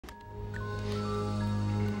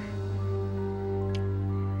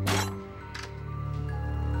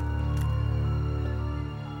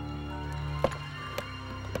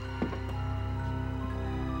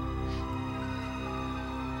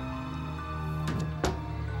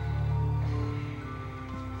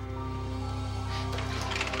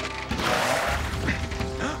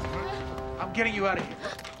we're getting you out of here.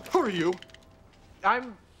 Who are you?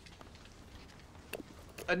 I'm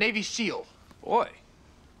a Navy SEAL. Boy,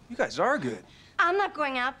 you guys are good. I'm not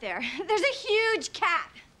going out there. There's a huge cat.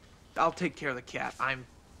 I'll take care of the cat. I'm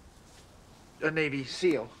a Navy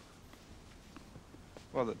SEAL.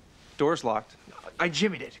 Well, the door's locked. I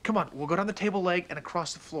jimmied it. Come on, we'll go down the table leg and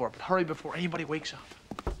across the floor, but hurry before anybody wakes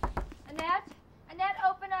up. Annette? Annette,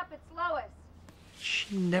 open up. It's Lois.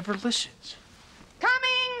 She never listens.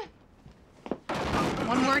 Coming!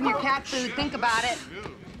 One word in your cat food. Think about it.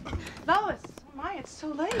 Lois, oh my, it's so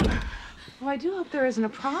late. Oh, I do hope there isn't a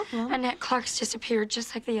problem. Annette Clark's disappeared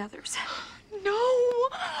just like the others. No!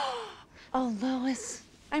 Oh, Lois,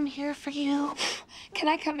 I'm here for you. Can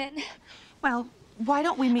I come in? Well, why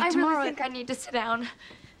don't we meet tomorrow? I really think I need to sit down.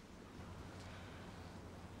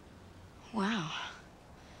 Wow.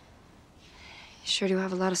 You sure do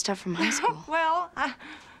have a lot of stuff from high school. Well,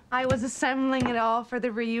 I was assembling it all for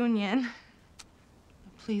the reunion.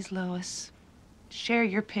 Please, Lois, share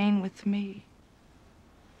your pain with me.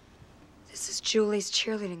 This is Julie's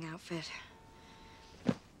cheerleading outfit.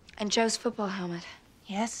 And Joe's football helmet.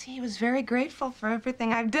 Yes, he was very grateful for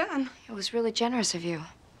everything I've done. It was really generous of you,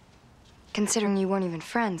 considering you weren't even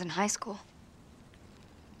friends in high school.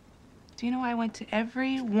 Do you know I went to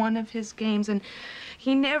every one of his games and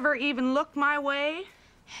he never even looked my way?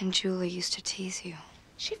 And Julie used to tease you.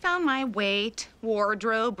 She found my weight,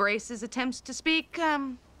 wardrobe, braces, attempts to speak,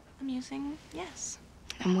 amusing, yes.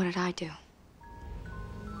 And what did I do?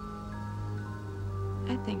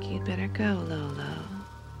 I think you'd better go, Lolo.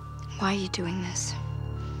 Why are you doing this?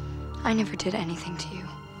 I never did anything to you.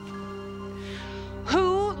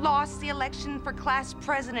 Who lost the election for class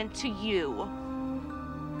president to you?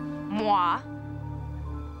 Moi.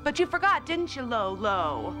 But you forgot, didn't you,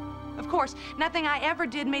 Lolo? Of course, nothing I ever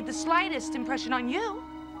did made the slightest impression on you.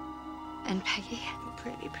 And Peggy?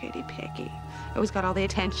 Pretty Peggy. Always got all the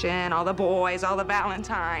attention, all the boys, all the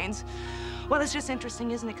Valentines. Well, it's just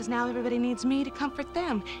interesting, isn't it? Because now everybody needs me to comfort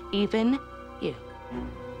them, even you.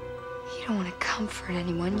 You don't want to comfort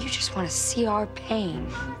anyone. You just want to see our pain.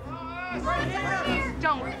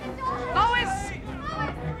 Don't. Lois!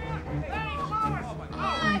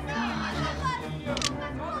 Oh, my God.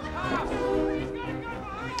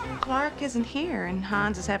 Clark isn't here, and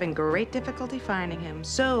Hans is having great difficulty finding him.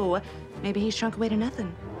 So, maybe he's shrunk away to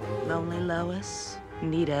nothing. Lonely Lois,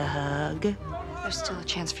 need a hug. There's still a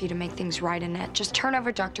chance for you to make things right, Annette. Just turn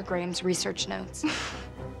over Dr. Graham's research notes.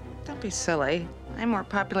 Don't be silly. I'm more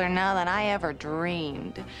popular now than I ever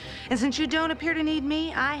dreamed. And since you don't appear to need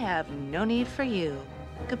me, I have no need for you.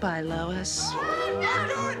 Goodbye, Lois.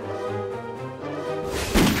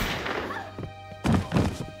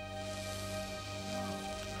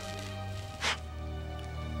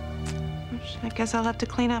 I guess I'll have to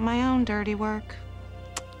clean up my own dirty work.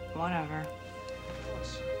 Whatever.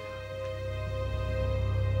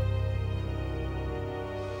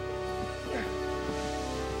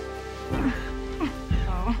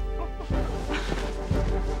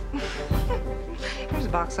 Here's a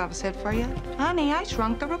box office hit for you. Honey, I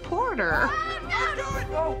shrunk the reporter. Don't do it!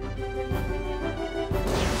 No!